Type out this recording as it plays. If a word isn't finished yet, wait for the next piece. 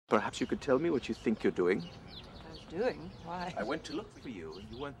Perhaps you could tell me what you think you're doing? What I was doing? Why? I went to look for you, and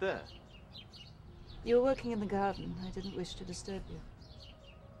you weren't there. You were working in the garden. I didn't wish to disturb you.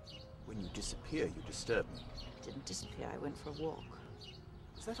 When you disappear, you disturb me. I didn't disappear. I went for a walk.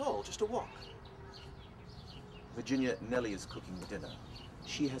 Is that all? Just a walk? Virginia, Nellie is cooking dinner.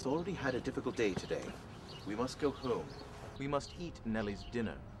 She has already had a difficult day today. We must go home. We must eat Nellie's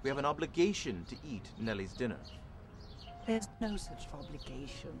dinner. We have an obligation to eat Nellie's dinner. There's no such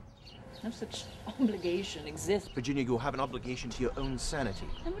obligation. No such obligation exists. Virginia, you have an obligation to your own sanity.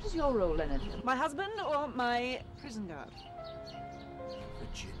 And what is your role in it? My husband or my prison guard?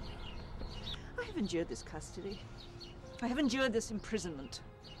 Virginia. I have endured this custody. I have endured this imprisonment.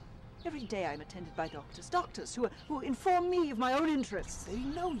 Every day I'm attended by doctors who inform me of my own interests. They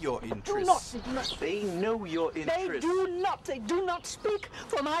know your interests. They do not. They know your interests. They do not speak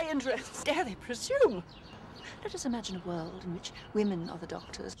for my interests. Dare they presume? Let us imagine a world in which women are the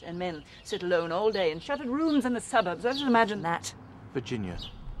doctors and men sit alone all day in shuttered rooms in the suburbs. Let us imagine that. Virginia.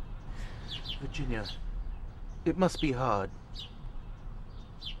 Virginia. It must be hard.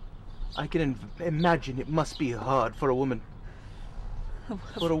 I can imagine it must be hard for a woman.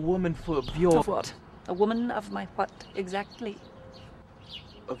 For a woman of your... Of what? A woman of my what, exactly?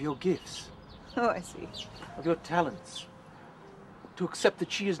 Of your gifts. Oh, I see. Of your talents. To accept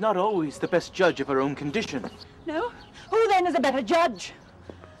that she is not always the best judge of her own condition. No? Who then is a better judge?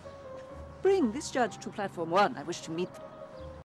 Bring this judge to platform 1. I wish to meet them.